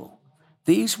people.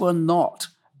 These were not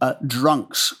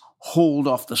drunks hauled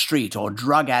off the street or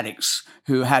drug addicts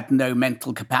who had no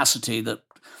mental capacity that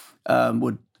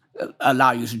would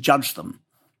allow you to judge them.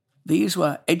 These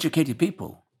were educated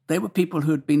people. They were people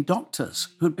who had been doctors,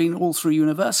 who had been all through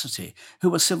university, who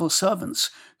were civil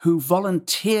servants, who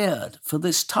volunteered for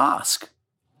this task.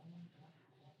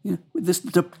 You know,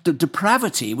 the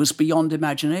depravity was beyond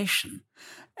imagination.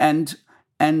 And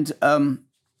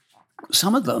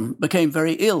some of them became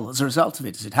very ill as a result of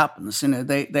it, as it happens. You know,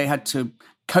 they had to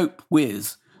cope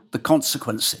with the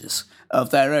consequences of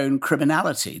their own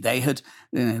criminality. They had,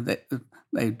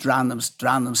 they drowned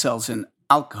themselves in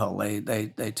alcohol.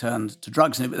 They turned to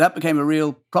drugs, and that became a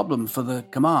real problem for the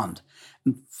command.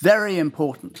 And very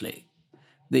importantly,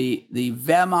 the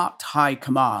Wehrmacht High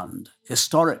Command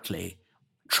historically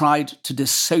tried to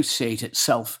dissociate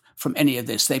itself from any of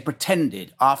this. They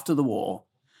pretended after the war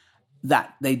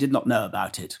that they did not know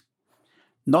about it.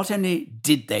 Not only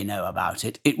did they know about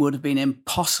it, it would have been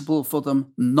impossible for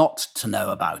them not to know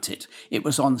about it. It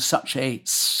was on such a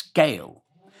scale.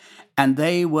 And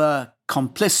they were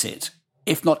complicit,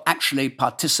 if not actually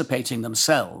participating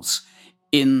themselves,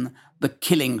 in the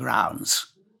killing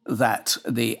grounds that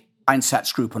the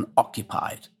Einsatzgruppen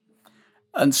occupied.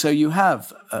 And so you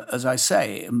have, as I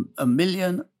say, a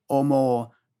million or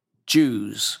more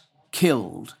Jews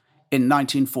killed in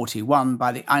 1941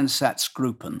 by the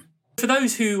Einsatzgruppen. For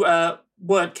those who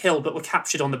weren't killed but were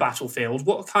captured on the battlefield,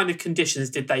 what kind of conditions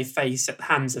did they face at the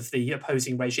hands of the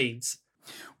opposing regimes?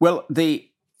 Well,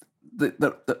 the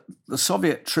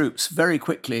Soviet troops very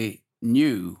quickly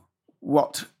knew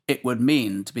what it would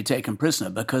mean to be taken prisoner,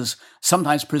 because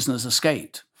sometimes prisoners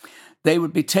escaped. They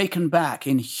would be taken back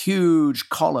in huge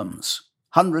columns,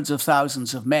 hundreds of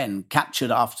thousands of men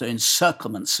captured after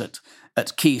encirclements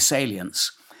at key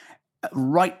salients,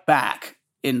 right back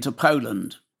into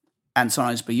Poland and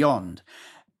sometimes beyond.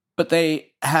 But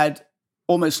they had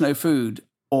almost no food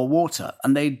or water,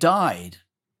 and they died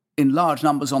in large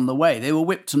numbers on the way. They were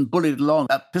whipped and bullied along,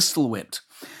 pistol whipped.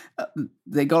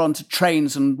 They got onto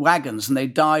trains and wagons, and they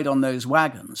died on those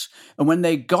wagons. And when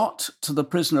they got to the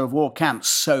prisoner of war camps,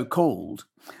 so-called,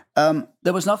 there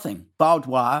was nothing. Barbed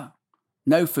wire,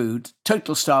 no food,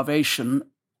 total starvation,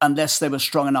 unless they were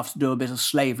strong enough to do a bit of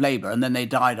slave labour, and then they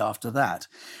died after that.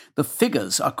 The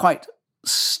figures are quite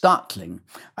startling.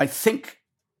 I think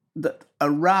that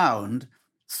around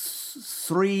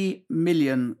 3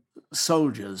 million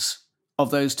soldiers of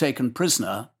those taken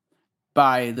prisoner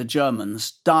by the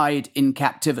Germans died in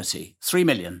captivity. 3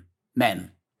 million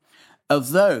men.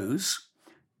 Of those,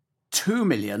 2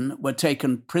 million were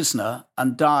taken prisoner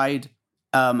and died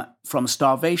from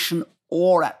starvation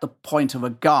or at the point of a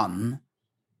gun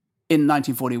in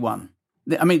 1941.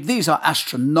 I mean, these are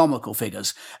astronomical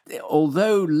figures.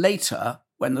 Although later,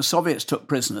 when the Soviets took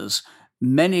prisoners,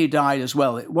 many died as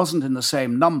well. It wasn't in the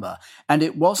same number. And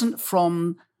it wasn't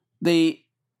from the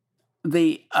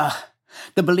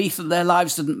belief that their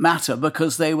lives didn't matter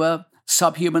because they were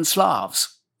subhuman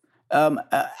Slavs,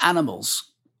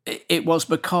 animals. It was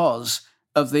because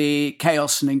of the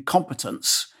chaos and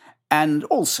incompetence, and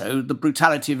also the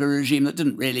brutality of a regime that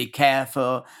didn't really care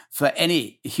for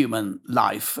any human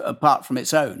life apart from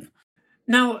its own.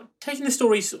 Now, taking the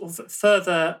story sort of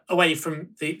further away from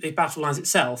the battle lines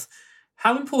itself,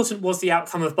 how important was the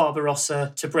outcome of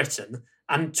Barbarossa to Britain?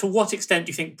 And to what extent do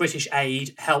you think British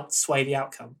aid helped sway the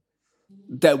outcome?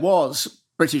 There was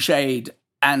British aid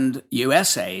and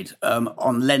US aid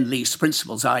on Lend-Lease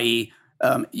principles, i.e.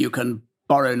 You can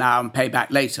borrow now and pay back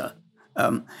later.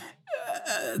 In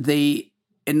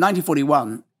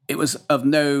 1941, it was of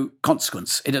no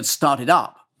consequence. It had started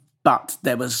up, but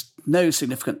there was no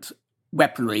significant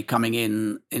weaponry coming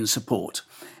in support.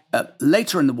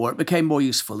 Later in the war, it became more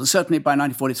useful, and certainly by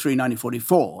 1943,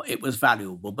 1944, it was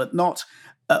valuable, but not,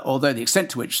 although the extent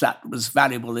to which that was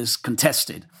valuable is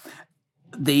contested.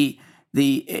 In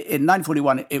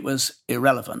 1941, it was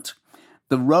irrelevant.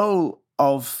 The role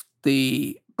of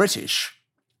the British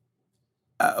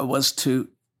was to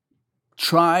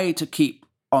try to keep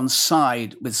on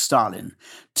side with Stalin,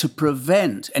 to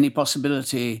prevent any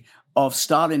possibility of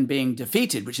Stalin being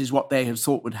defeated, which is what they had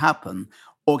thought would happen,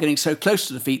 or getting so close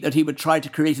to defeat that he would try to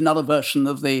create another version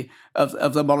of the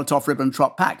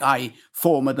Molotov-Ribbentrop Pact, i.e.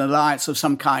 form an alliance of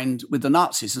some kind with the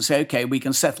Nazis and say, OK, we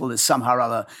can settle this somehow or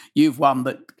other. You've won,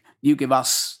 but you give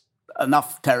us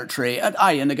enough territory,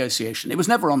 i.e. a negotiation. It was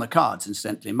never on the cards,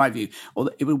 incidentally, in my view.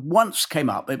 Although it once came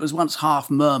up. It was once half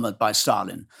murmured by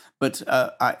Stalin, but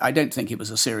I don't think it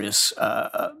was a serious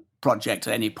project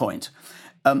at any point.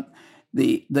 Don't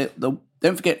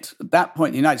forget, at that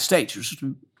point, the United States, which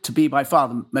was to be by far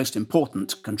the most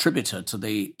important contributor to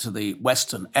the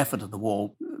Western effort of the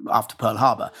war after Pearl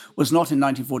Harbor, was not in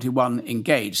 1941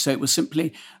 engaged. So it was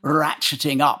simply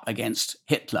ratcheting up against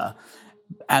Hitler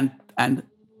and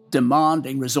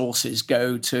demanding resources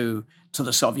go to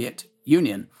the Soviet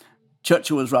Union.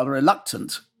 Churchill was rather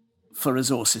reluctant for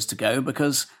resources to go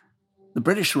because the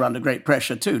British were under great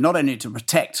pressure too, not only to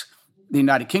protect the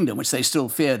United Kingdom, which they still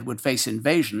feared would face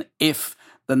invasion if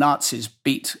the Nazis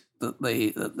beat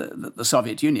the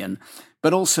Soviet Union,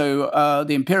 but also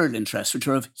the imperial interests, which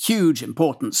are of huge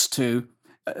importance to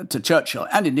Churchill,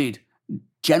 and indeed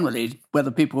generally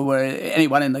whether people were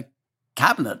anyone in the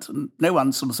cabinet. No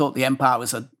one sort of thought the empire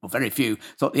was or very few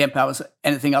thought the empire was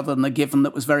anything other than a given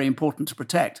that was very important to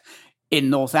protect in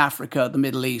North Africa, the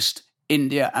Middle East,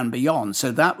 India, and beyond.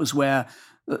 So that was where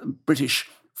British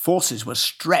forces were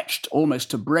stretched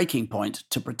almost to breaking point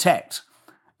to protect.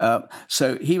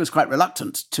 So he was quite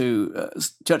reluctant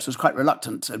Churchill was quite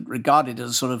reluctant, regarded as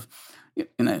a sort of,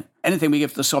 anything we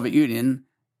give to the Soviet Union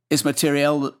is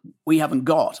material that we haven't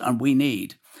got and we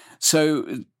need.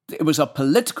 So it was a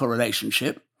political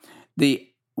relationship.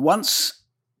 Once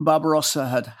Barbarossa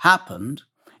had happened,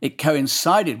 it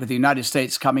coincided with the United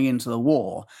States coming into the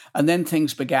war, and then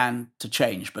things began to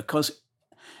change because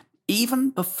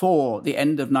even before the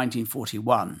end of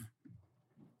 1941,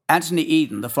 Anthony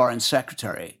Eden, the Foreign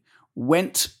Secretary,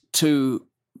 went to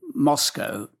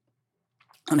Moscow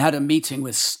and had a meeting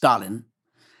with Stalin,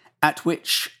 at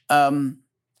which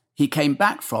he came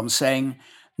back from saying,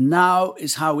 now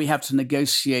is how we have to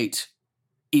negotiate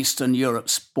Eastern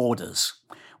Europe's borders.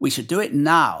 We should do it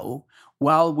now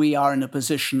while we are in a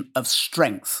position of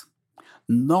strength,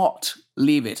 not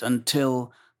leave it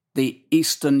until the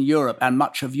Eastern Europe and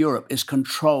much of Europe is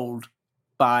controlled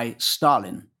by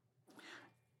Stalin.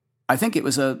 I think it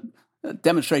was a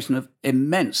demonstration of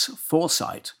immense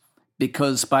foresight,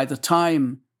 because by the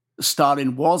time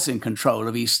Stalin was in control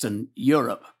of Eastern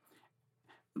Europe,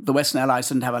 the Western Allies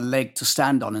didn't have a leg to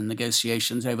stand on in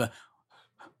negotiations over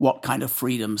what kind of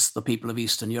freedoms the people of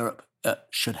Eastern Europe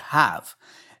should have.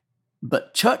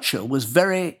 But Churchill was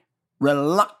very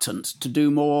reluctant to do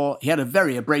more. He had a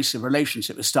very abrasive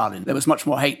relationship with Stalin. There was much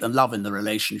more hate than love in the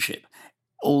relationship,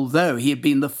 although he had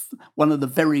been one of the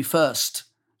very first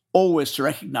always to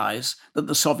recognize that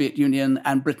the Soviet Union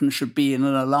and Britain should be in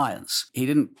an alliance. He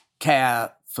didn't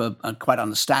care for, quite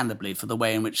understandably, for the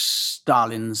way in which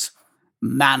Stalin's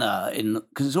manner,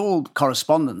 because it's all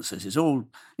correspondences, it's all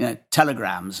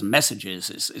telegrams and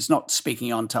messages, it's not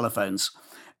speaking on telephones,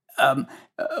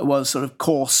 was sort of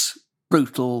coarse,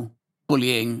 brutal,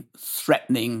 bullying,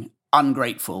 threatening,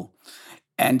 ungrateful.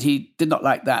 And he did not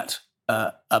like that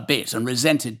a bit, and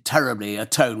resented terribly a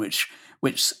tone which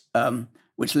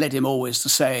led him always to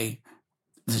say,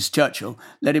 this is Churchill,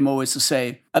 led him always to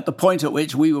say, at the point at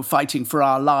which we were fighting for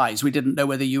our lives, we didn't know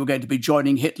whether you were going to be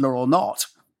joining Hitler or not,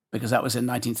 because that was in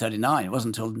 1939. It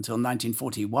wasn't until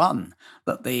 1941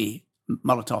 that the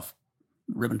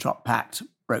Molotov-Ribbentrop Pact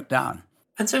broke down.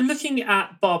 And so looking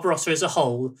at Barbarossa as a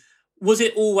whole, was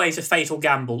it always a fatal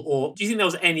gamble, or do you think there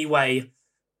was any way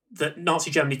that Nazi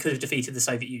Germany could have defeated the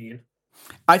Soviet Union?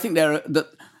 I think that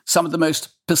some of the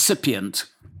most percipient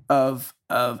of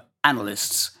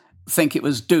analysts think it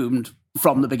was doomed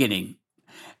from the beginning.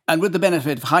 And with the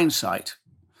benefit of hindsight,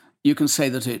 you can say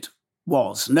that it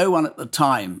was. No one at the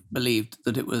time believed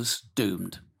that it was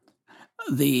doomed.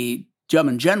 The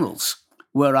German generals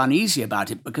were uneasy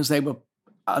about it because they were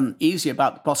uneasy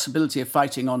about the possibility of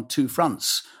fighting on two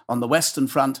fronts, on the Western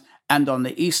Front and on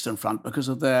the Eastern Front, because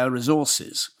of their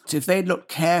resources. If they'd looked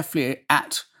carefully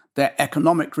at their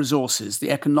economic resources,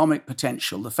 the economic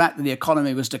potential, the fact that the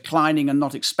economy was declining and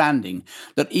not expanding,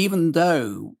 that even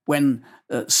though when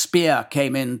Speer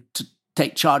came in to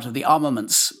take charge of the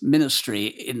armaments ministry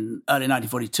in early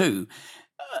 1942,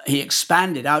 he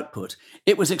expanded output,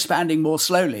 it was expanding more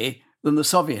slowly than the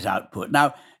Soviet output.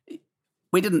 Now,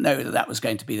 we didn't know that was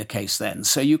going to be the case then,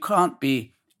 so you can't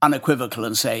be unequivocal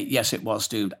and say, yes, it was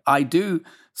doomed. I do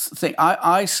think,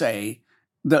 I say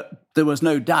that there was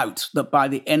no doubt that by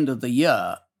the end of the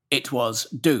year it was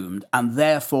doomed, and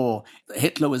therefore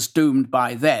Hitler was doomed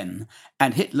by then,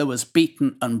 and Hitler was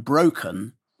beaten and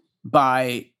broken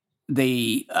by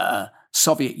the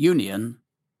Soviet Union,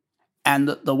 and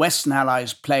that the Western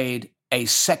Allies played a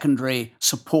secondary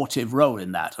supportive role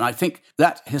in that. And I think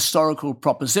that historical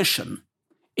proposition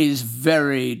is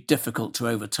very difficult to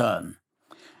overturn.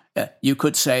 You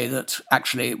could say that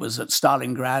actually it was at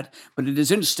Stalingrad, but it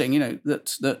is interesting,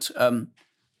 that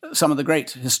some of the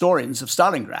great historians of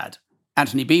Stalingrad,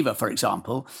 Anthony Beevor, for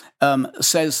example,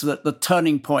 says that the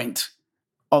turning point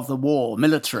of the war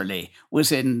militarily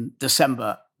was in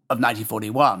December of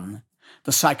 1941.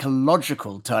 The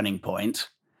psychological turning point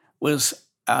was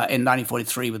in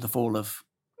 1943 with the fall of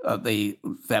the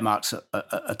Wehrmacht's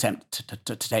attempt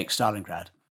to take Stalingrad.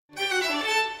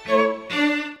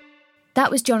 That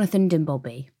was Jonathan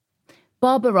Dimbleby.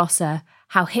 Barbarossa,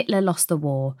 How Hitler Lost the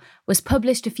War, was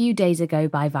published a few days ago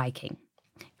by Viking.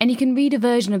 And you can read a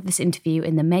version of this interview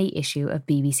in the May issue of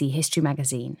BBC History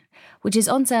magazine, which is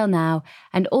on sale now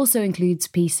and also includes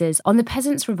pieces on the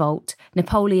Peasants' Revolt,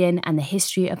 Napoleon and the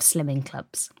history of slimming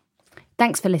clubs.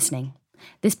 Thanks for listening.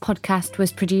 This podcast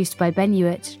was produced by Ben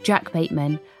Hewitt, Jack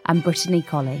Bateman and Brittany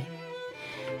Colley.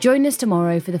 Join us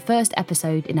tomorrow for the first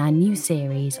episode in our new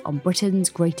series on Britain's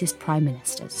greatest prime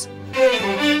ministers.